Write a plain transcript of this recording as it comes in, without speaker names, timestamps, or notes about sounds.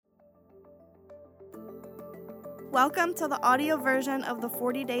Welcome to the audio version of the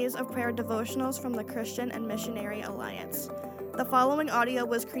 40 Days of Prayer devotionals from the Christian and Missionary Alliance. The following audio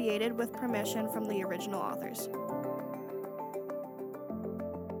was created with permission from the original authors.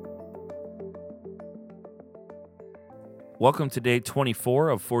 Welcome to day 24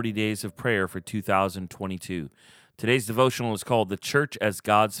 of 40 Days of Prayer for 2022. Today's devotional is called The Church as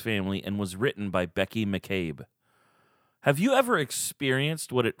God's Family and was written by Becky McCabe. Have you ever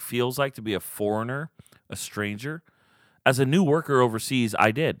experienced what it feels like to be a foreigner, a stranger? As a new worker overseas, I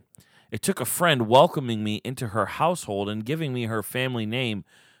did. It took a friend welcoming me into her household and giving me her family name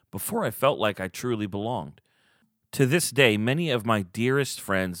before I felt like I truly belonged. To this day, many of my dearest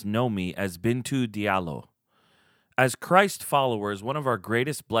friends know me as Bintu Diallo. As Christ followers, one of our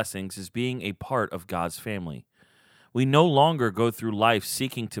greatest blessings is being a part of God's family. We no longer go through life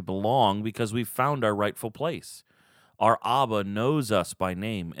seeking to belong because we've found our rightful place. Our Abba knows us by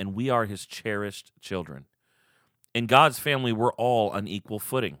name, and we are his cherished children. In God's family, we're all on equal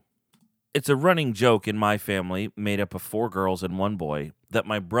footing. It's a running joke in my family, made up of 4 girls and 1 boy, that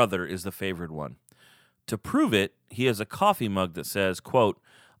my brother is the favored one. To prove it, he has a coffee mug that says, quote,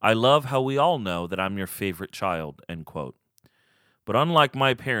 "I love how we all know that I'm your favorite child," end quote. But unlike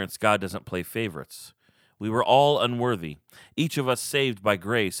my parents, God doesn't play favorites. We were all unworthy, each of us saved by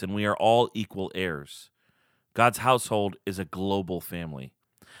grace, and we are all equal heirs. God's household is a global family.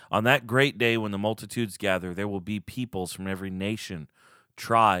 On that great day when the multitudes gather, there will be peoples from every nation,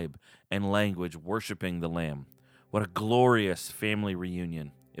 tribe, and language worshiping the Lamb. What a glorious family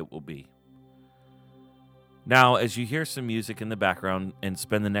reunion it will be. Now, as you hear some music in the background and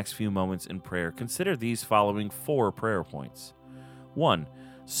spend the next few moments in prayer, consider these following 4 prayer points. 1.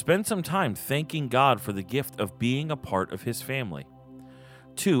 Spend some time thanking God for the gift of being a part of his family.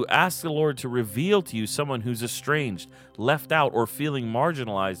 2. Ask the Lord to reveal to you someone who's estranged, left out, or feeling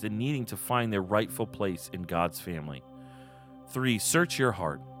marginalized and needing to find their rightful place in God's family. 3. Search your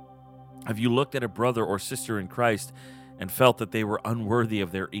heart. Have you looked at a brother or sister in Christ and felt that they were unworthy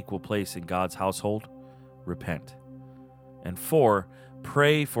of their equal place in God's household? Repent. And 4,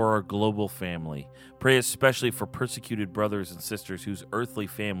 pray for our global family. Pray especially for persecuted brothers and sisters whose earthly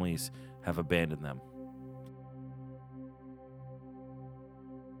families have abandoned them.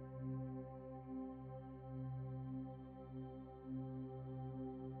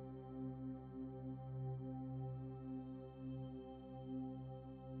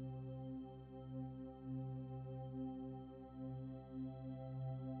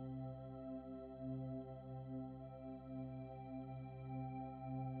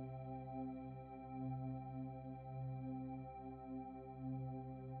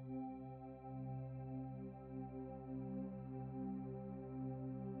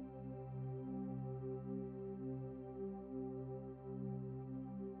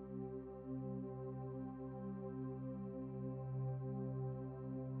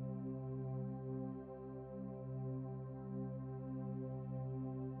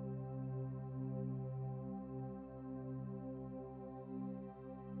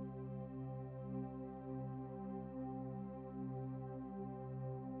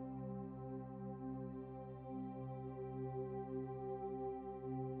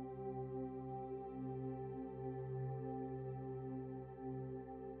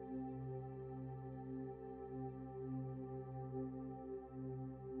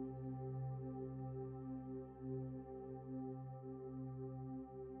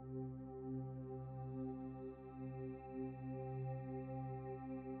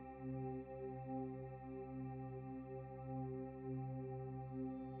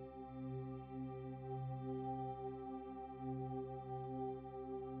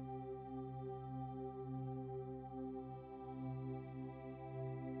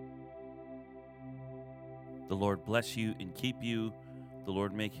 The Lord bless you and keep you. The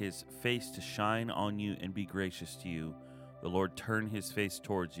Lord make his face to shine on you and be gracious to you. The Lord turn his face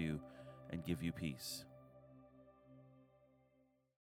towards you and give you peace.